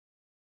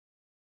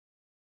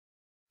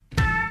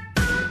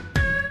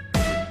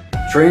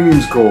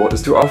Triennium's goal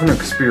is to offer an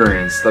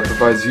experience that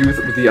provides youth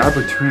with the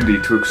opportunity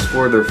to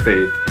explore their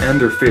faith and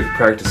their faith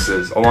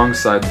practices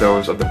alongside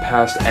those of the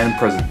past and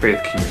present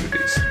faith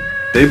communities.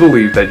 They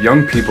believe that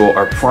young people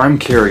are prime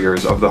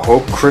carriers of the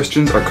hope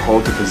Christians are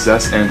called to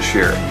possess and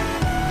share.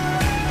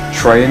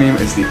 Triennium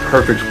is the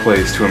perfect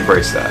place to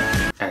embrace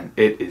that, and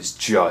it is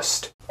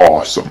just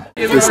awesome.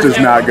 This does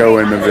not go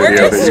in the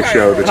video that you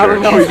show the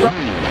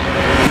church.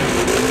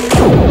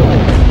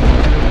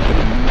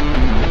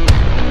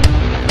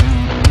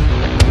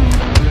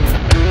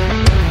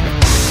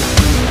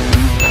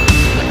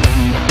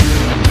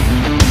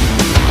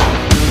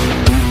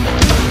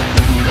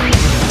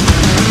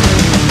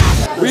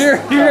 We are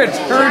here at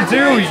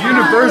Purdue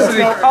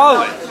University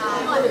College.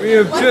 We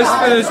have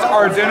just finished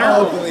our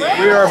dinner.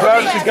 We are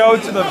about to go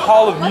to the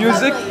Hall of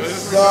Music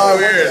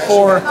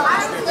for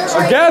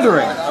a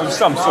gathering of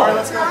some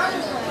sort.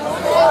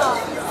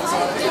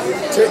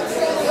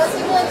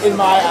 In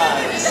my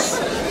eyes.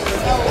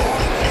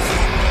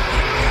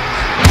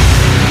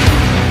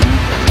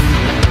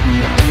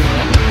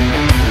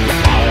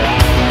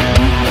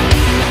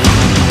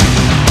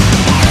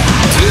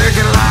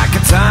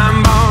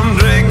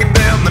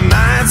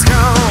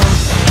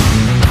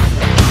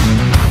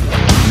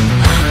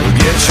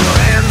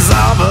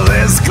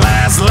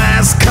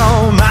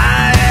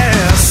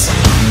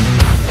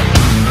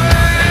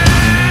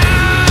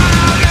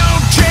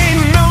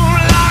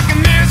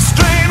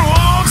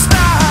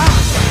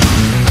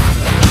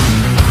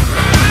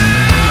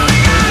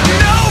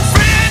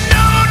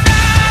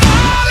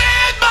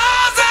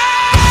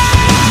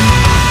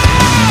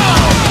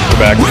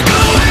 Back. We're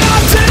going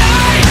up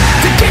tonight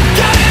to kick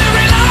out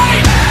every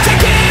light,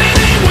 take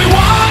anything we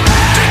want,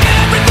 drink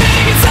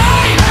everything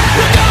inside.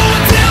 We're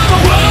going till the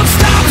world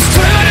stops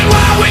turning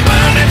while we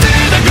burn it to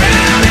the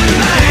ground at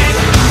night.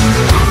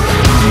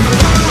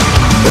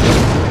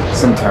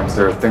 Sometimes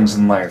there are things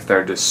in life that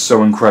are just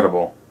so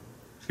incredible,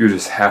 you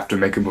just have to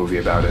make a movie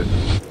about it.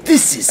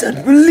 This is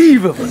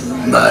unbelievable.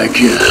 My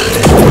God.